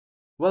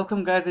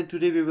Welcome guys, and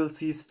today we will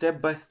see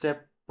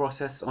step-by-step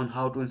process on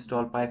how to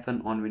install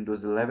Python on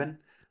Windows 11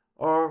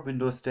 or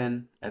Windows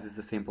 10, as it's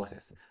the same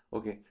process.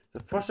 Okay, so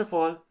first of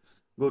all,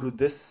 go to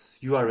this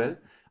URL.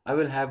 I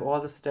will have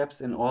all the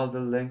steps and all the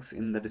links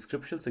in the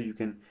description, so you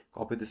can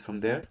copy this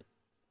from there.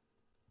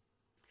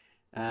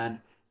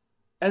 And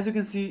as you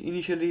can see,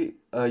 initially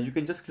you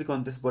can just click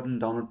on this button,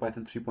 download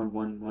Python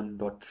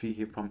 3.11.3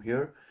 here from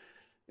here.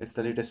 It's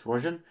the latest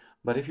version,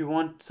 but if you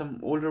want some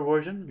older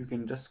version, you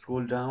can just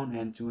scroll down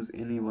and choose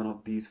any one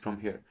of these from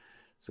here.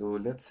 So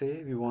let's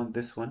say we want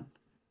this one,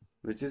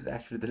 which is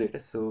actually the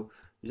latest. So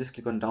you just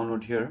click on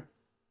download here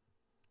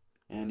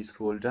and you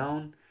scroll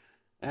down,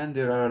 and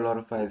there are a lot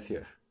of files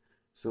here.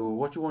 So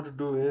what you want to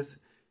do is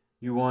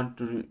you want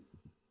to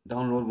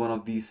download one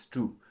of these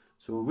two.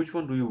 So which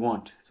one do you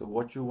want? So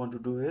what you want to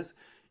do is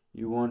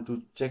you want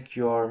to check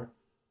your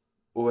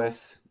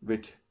OS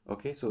bit.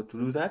 Okay, so to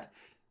do that,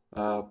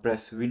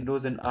 press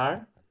Windows and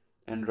R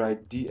and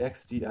write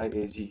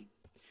DXDIAG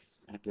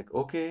and click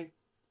OK.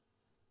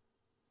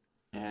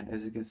 And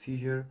as you can see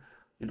here,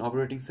 in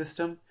operating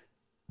system,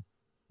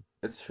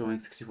 it's showing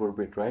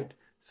 64-bit, right?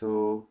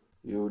 So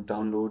you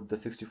download the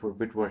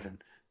 64-bit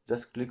version.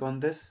 Just click on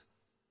this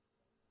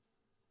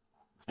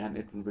and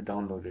it will be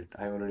downloaded.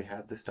 I already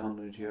have this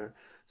downloaded here.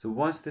 So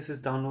once this is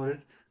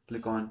downloaded,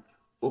 click on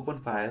Open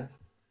File,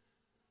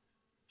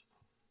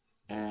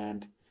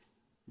 and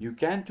you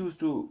can choose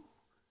to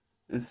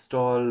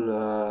install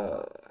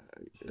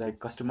like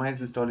customize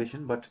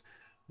installation, but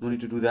no need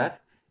to do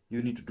that.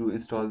 You need to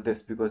install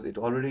this because it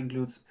already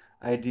includes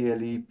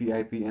IDLE,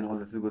 PIP, and all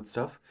this good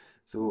stuff.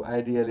 So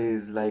IDLE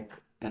is like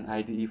an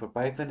IDE for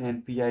Python,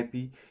 and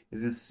PIP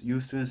is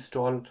used to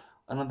install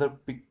another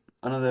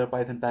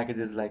Python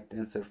packages like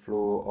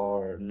TensorFlow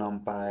or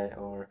NumPy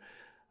or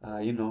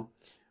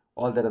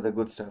all that other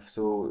good stuff.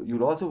 So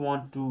you'll also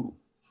want to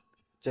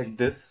check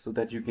this so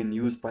that you can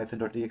use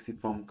python.exe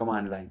from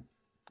command line.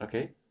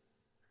 Okay,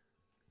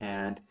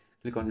 and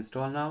click on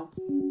install now,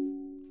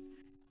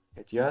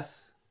 hit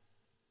yes,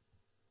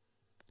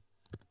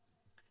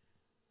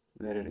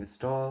 let it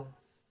install.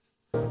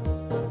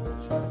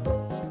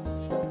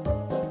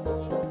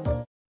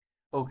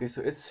 Okay,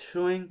 so it's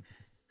showing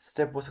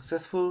step was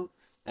successful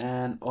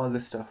and all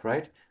this stuff,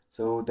 right?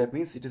 So that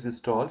means it is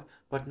installed,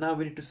 but now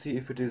we need to see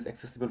if it is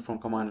accessible from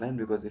command line,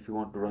 because if you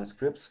want to run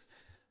scripts,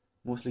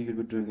 mostly you'll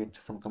be doing it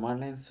from command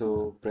line.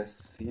 So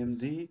press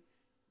CMD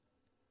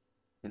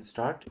and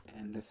start,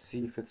 and let's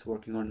see if it's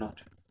working or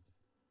not.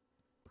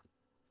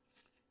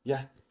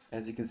 Yeah,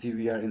 as you can see,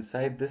 we are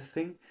inside this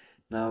thing.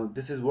 Now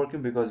this is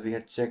working because we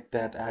had checked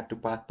that add to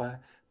path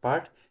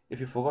part. If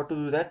you forgot to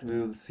do that, we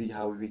will see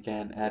how we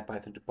can add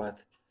Python to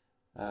path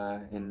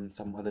in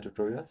some other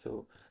tutorial.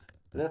 So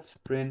let's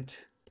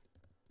print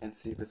and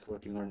see if it's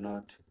working or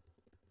not.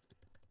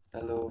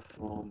 Hello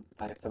from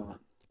Python.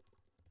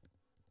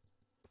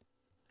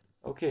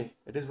 Okay,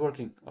 it is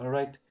working. All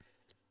right,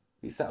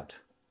 peace out.